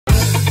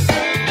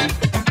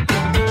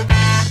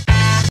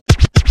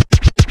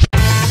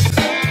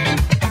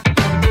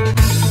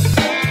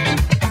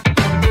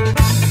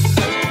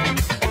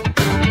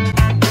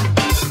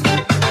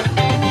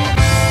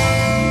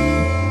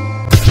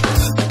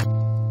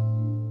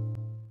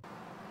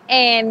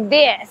and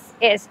this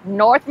is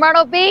North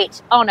Myrtle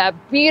Beach on a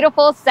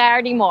beautiful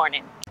Saturday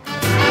morning.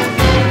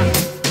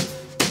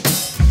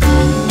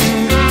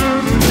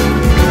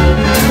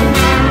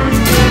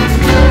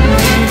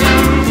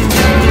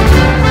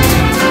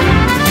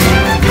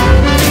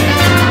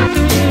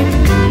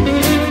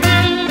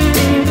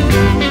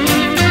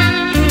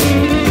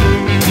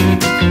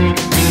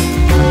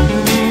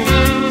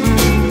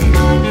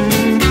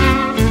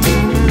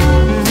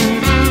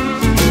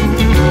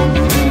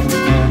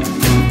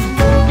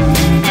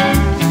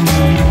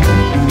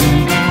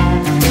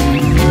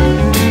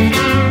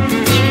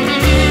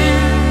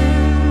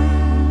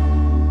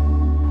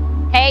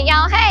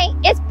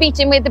 It's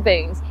Beachin With The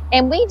Boones,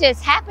 and we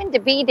just happened to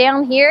be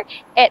down here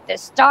at the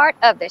start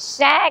of the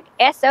Shag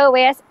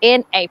SOS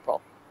in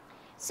April.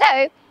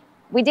 So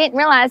we didn't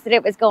realize that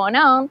it was going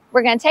on.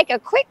 We're going to take a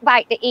quick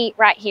bite to eat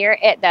right here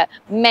at the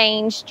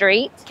Main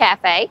Street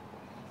Cafe.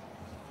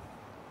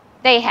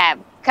 They have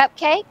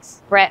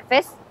cupcakes,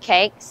 breakfast,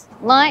 cakes,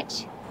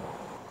 lunch,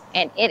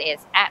 and it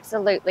is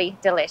absolutely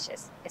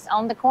delicious. It's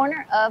on the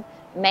corner of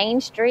Main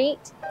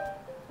Street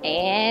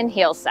and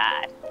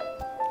Hillside.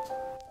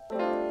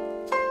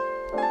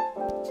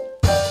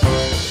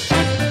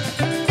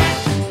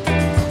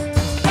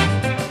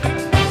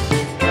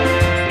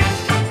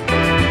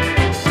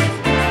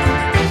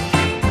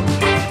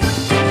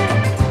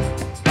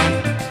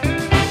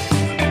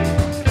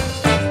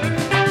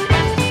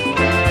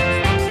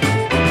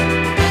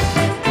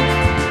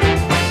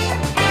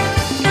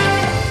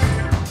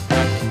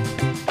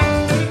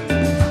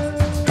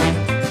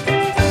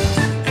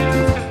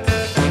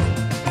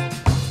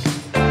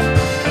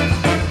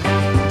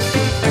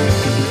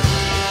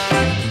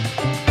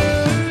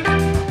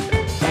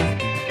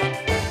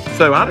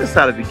 So I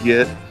decided to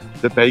get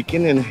the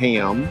bacon and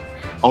ham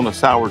on a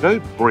sourdough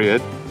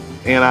bread,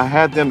 and I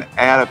had them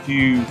add a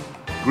few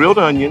grilled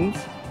onions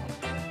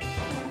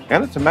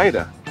and a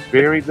tomato.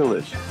 Very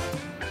delicious.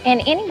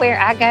 And anywhere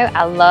I go,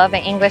 I love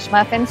an English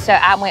muffin, so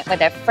I went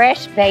with a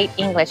fresh baked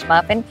English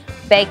muffin,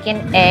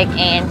 bacon, egg,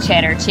 and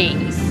cheddar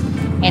cheese.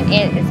 And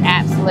it is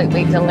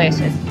absolutely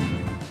delicious.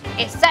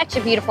 It's such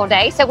a beautiful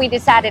day, so we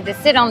decided to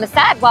sit on the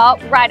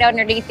sidewalk right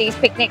underneath these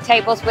picnic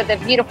tables with the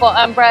beautiful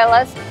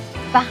umbrellas.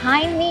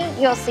 Behind me,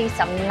 you'll see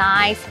some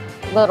nice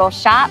little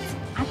shops.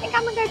 I think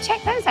I'm gonna go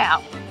check those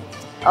out.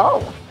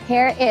 Oh,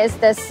 here is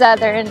the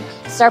Southern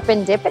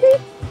Serendipity.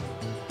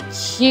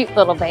 Cute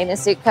little bathing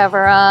suit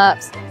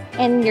cover-ups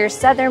and your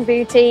Southern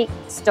Boutique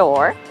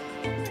store.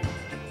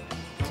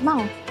 Come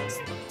on, let's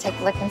take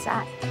a look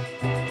inside.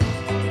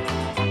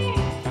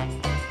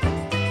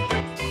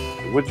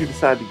 What'd you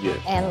decide to get?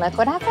 And look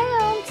what I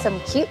found, some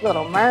cute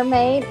little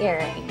mermaid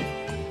earrings.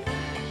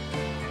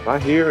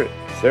 Right here at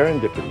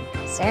Serendipity.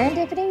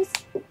 Serendipities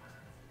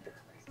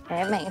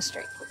at Main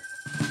Street.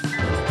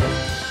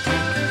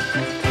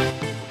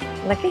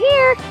 Look at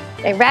here.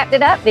 They wrapped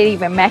it up. It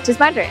even matches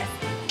my dress.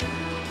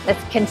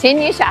 Let's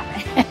continue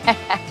shopping.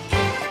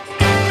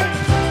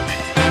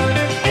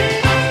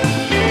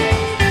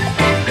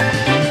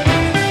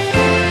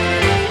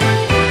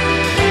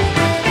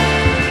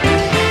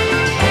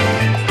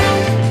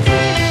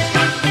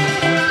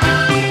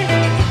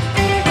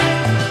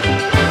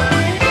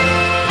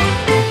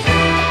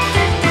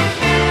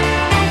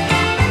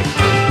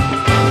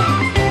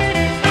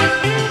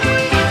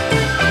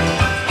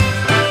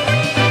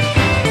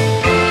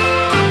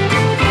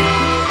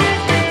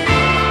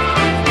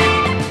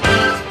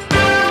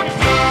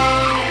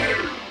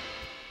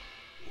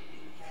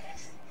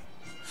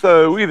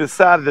 So we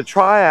decided to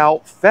try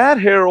out Fat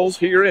Harold's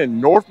here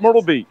in North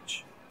Myrtle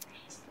Beach.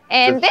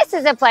 And this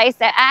is a place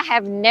that I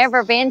have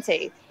never been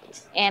to.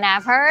 And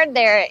I've heard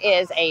there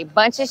is a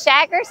bunch of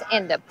shaggers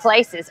and the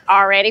place is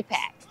already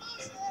packed.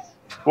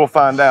 We'll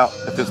find out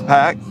if it's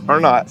packed or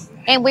not.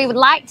 And we would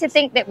like to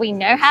think that we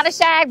know how to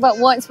shag, but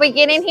once we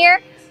get in here,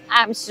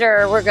 I'm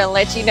sure we're gonna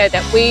let you know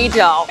that we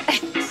don't.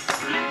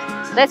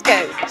 Let's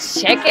go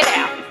check it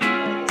out.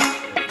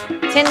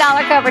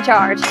 $10 cover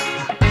charge.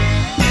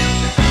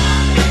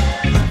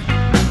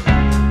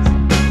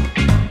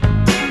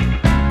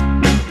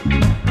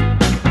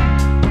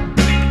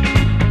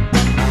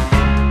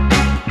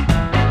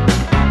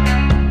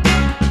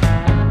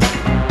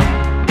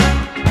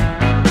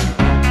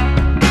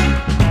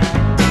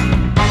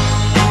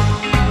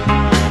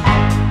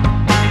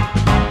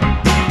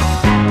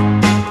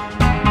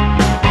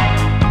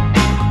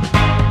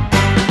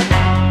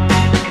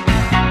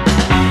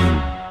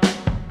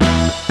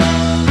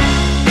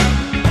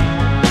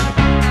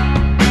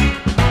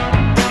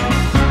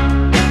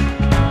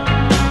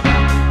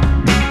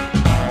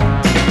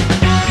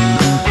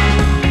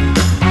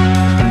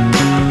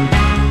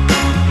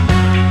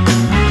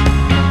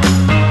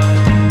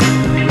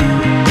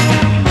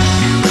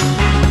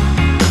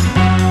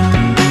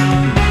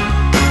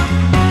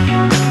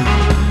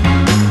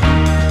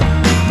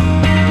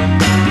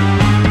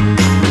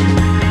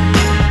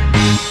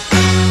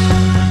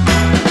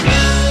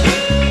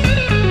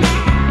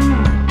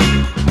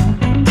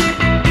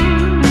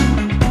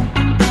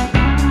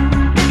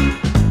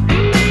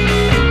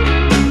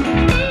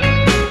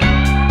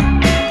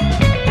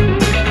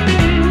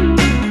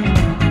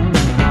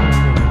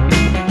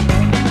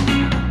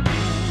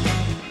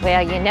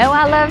 Well, you know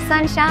I love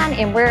sunshine,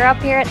 and we're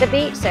up here at the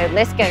beach, so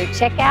let's go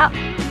check out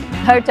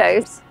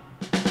HOTO's.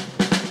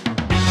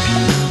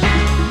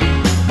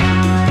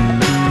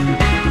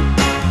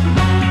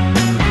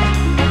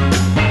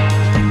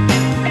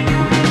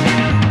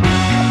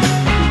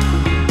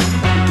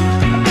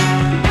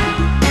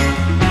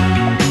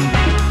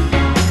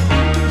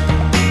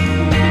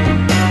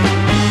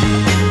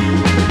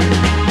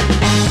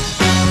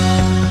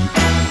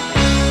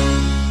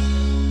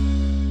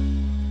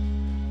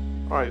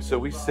 All right, so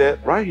we sit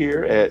right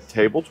here at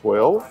table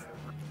 12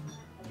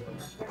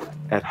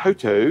 at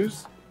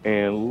HOTO's,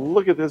 and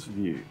look at this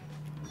view,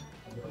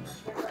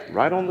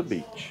 right on the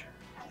beach.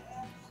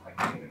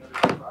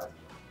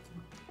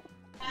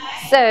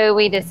 So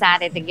we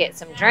decided to get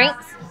some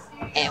drinks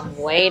and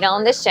wait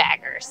on the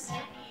Shaggers.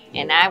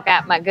 And I've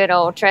got my good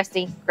old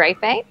trusty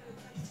grape ape.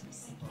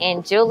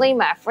 And Julie,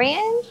 my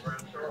friend,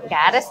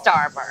 got a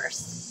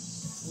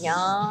Starburst.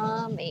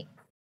 Yummy.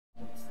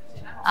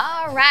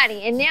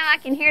 Alrighty, and now I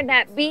can hear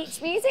that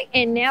beach music,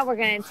 and now we're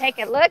going to take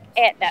a look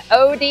at the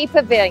OD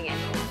Pavilion.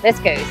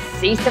 Let's go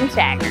see some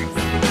Shaggers.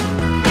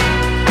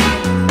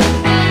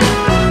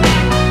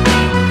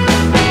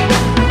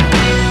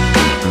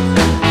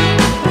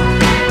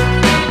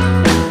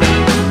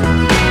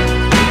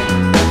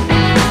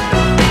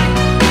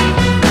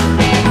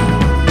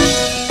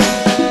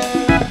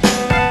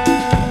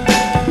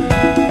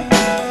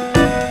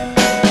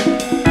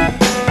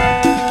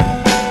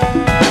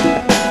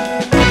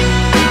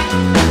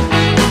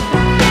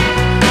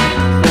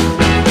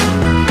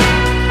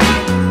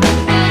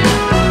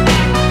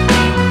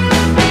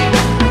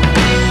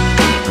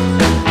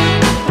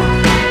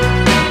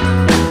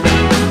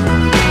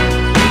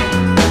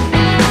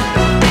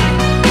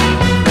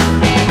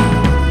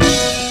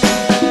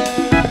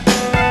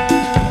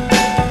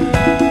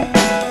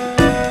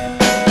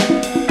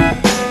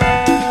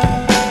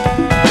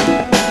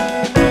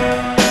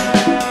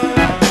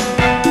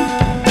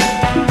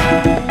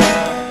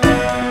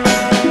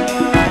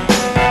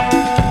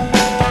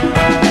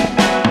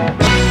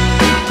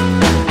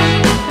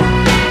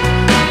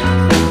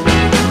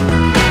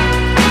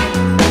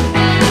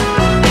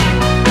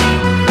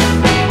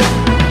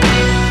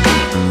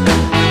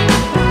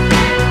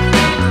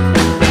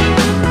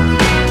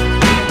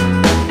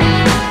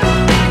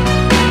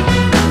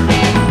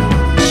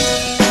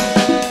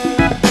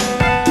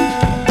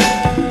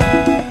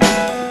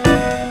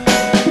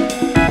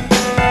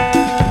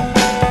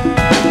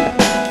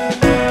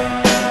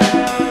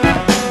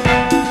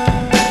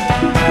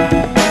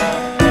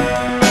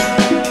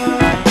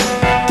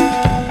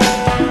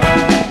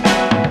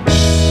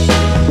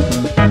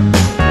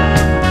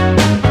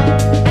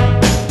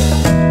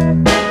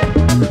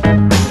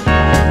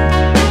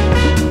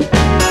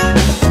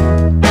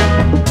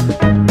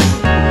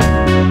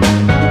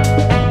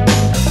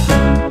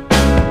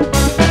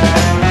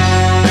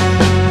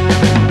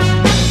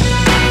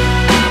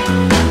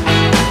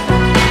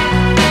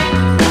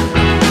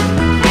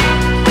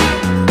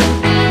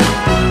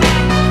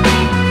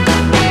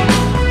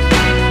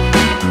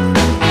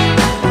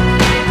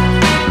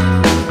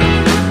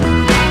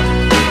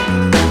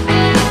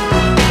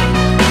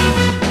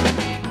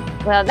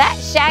 Well, that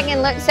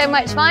shagging looked so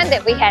much fun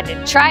that we had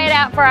to try it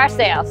out for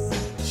ourselves.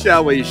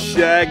 Shall we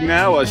shag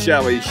now or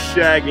shall we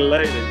shag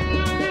later?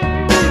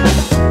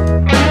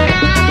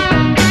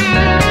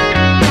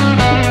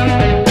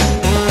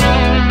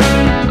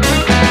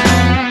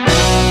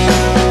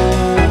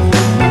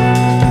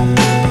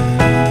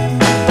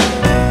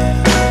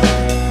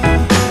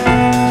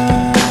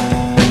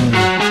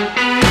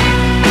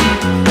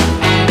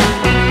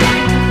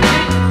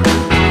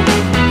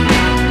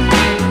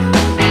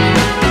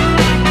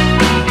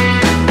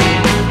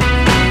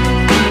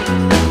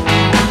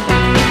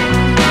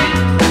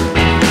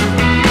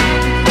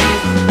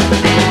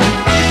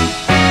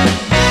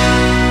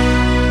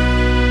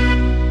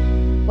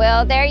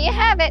 Well, there you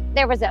have it.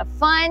 There was a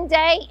fun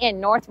day in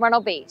North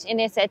Myrtle Beach,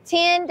 and it's a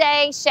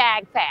 10-day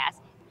shag pass.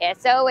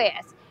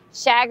 SOS.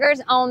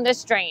 Shaggers on the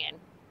Strand.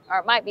 Or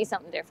it might be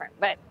something different,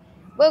 but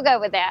we'll go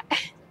with that.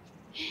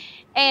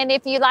 And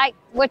if you like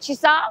what you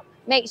saw,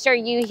 make sure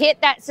you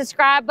hit that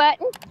subscribe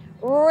button,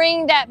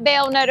 ring that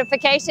bell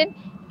notification,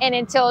 and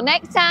until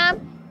next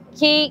time,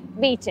 keep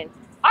beaching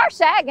or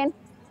shagging.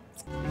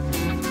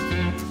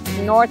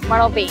 North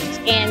Myrtle Beach,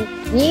 and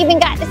you even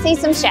got to see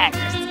some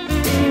shaggers.